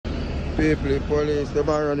People, the police, them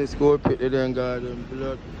are run the school pit, they then got them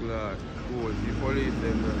blood clot school. The police,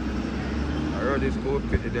 them I run the school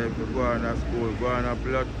pit, they then go on a school, go on a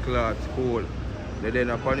blood clot school. They then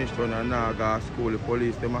a punished one and now go to school. The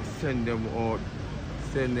police, them a send them out,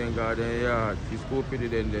 send them go to the yard. The school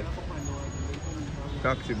pit, then the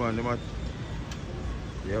taxi man, them a,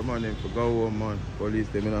 yeah man, them for go home man. Police,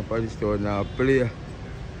 them in a punished one now play.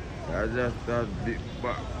 That's just that big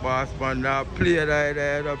boss man now play that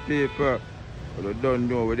the people. But they don't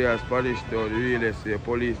know where they are Spanish though, they really say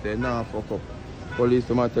police they now fuck up. Police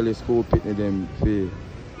them tell the school pitney them feel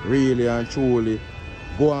really and truly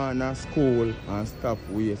go on to school and stop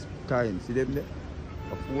waste time. See them there?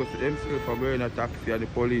 Of course themselves are going a taxi and the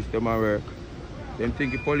police them a work. Them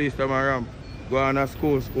think the police them a ram. Go on to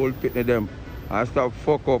school pitney them and stop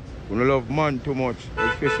fuck up. We don't love man too much,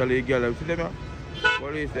 especially girls. See them there?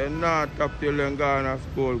 Police are not up till them gone to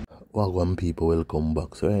school. Wagwan people, welcome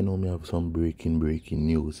back. So I know me have some breaking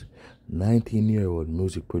news. 19-year-old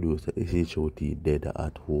music producer SHOT dead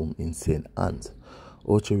at home in St. Anne's.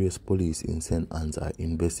 Ocho police in St. Anne's are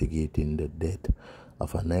investigating the death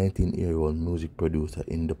of a 19-year-old music producer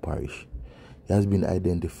in the parish. He has been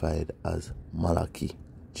identified as Malachi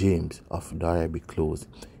James of Darby Close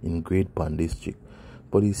in Great Pan District.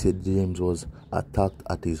 Police said James was attacked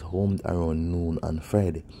at his home around noon on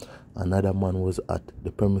Friday. Another man was at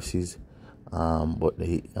the premises, but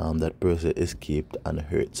that person escaped and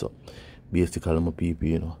hurt. So basically, my people,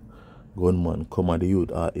 you know, gunman come at the youth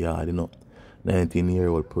yard, you know,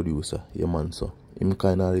 19-year-old producer, yeah man. So him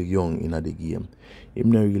kind of young in the game.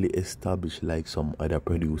 Him not really established like some other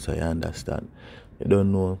producer. You understand? You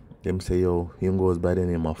don't know. Them say yo, him goes by the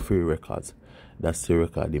name of Free Records. That's the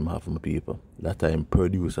record him have, my people. That time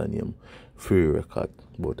producer name Free Record.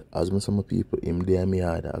 But as some people, him there me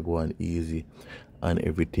yard, I go on easy and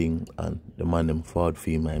everything, and the man them forward for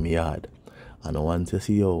my yard. And once you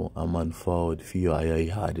see yo, a man forward for you your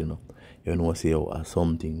yard, you know say yo,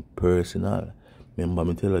 something personal. Remember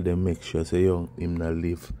me tell them make sure say yo, him not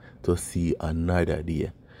live to see another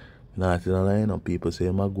day. Not in a line of people say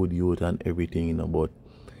I'm a good youth and everything, you know, but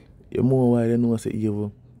you more why they know say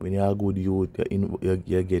evil. When you are good youth,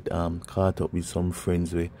 you get caught up with some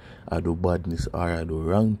friends where I do badness or I do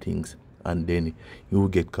wrong things, and then you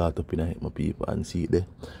get caught up in it, my people, and see there.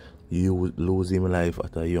 You lose him life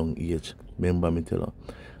at a young age. Remember me tell you.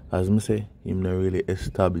 As me say, him not really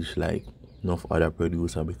established like enough other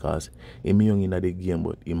producer because him young in the game,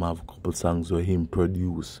 but him have a couple songs where him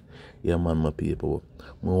produce. Yeah man, my people.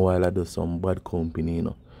 More while I do some bad company, you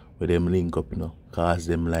know, where them link up, you know, cause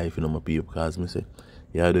them life, you know, my people, because me say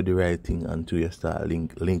you do the right thing until you start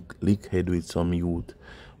link head with some youth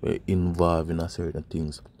involved in a certain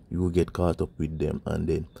things. You get caught up with them and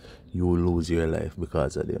then you lose your life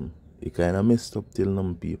because of them. It kind of messed up till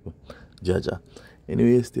some people. Jaja.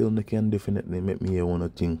 Anyway, still they can definitely make me want to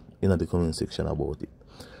think in the comment section about it.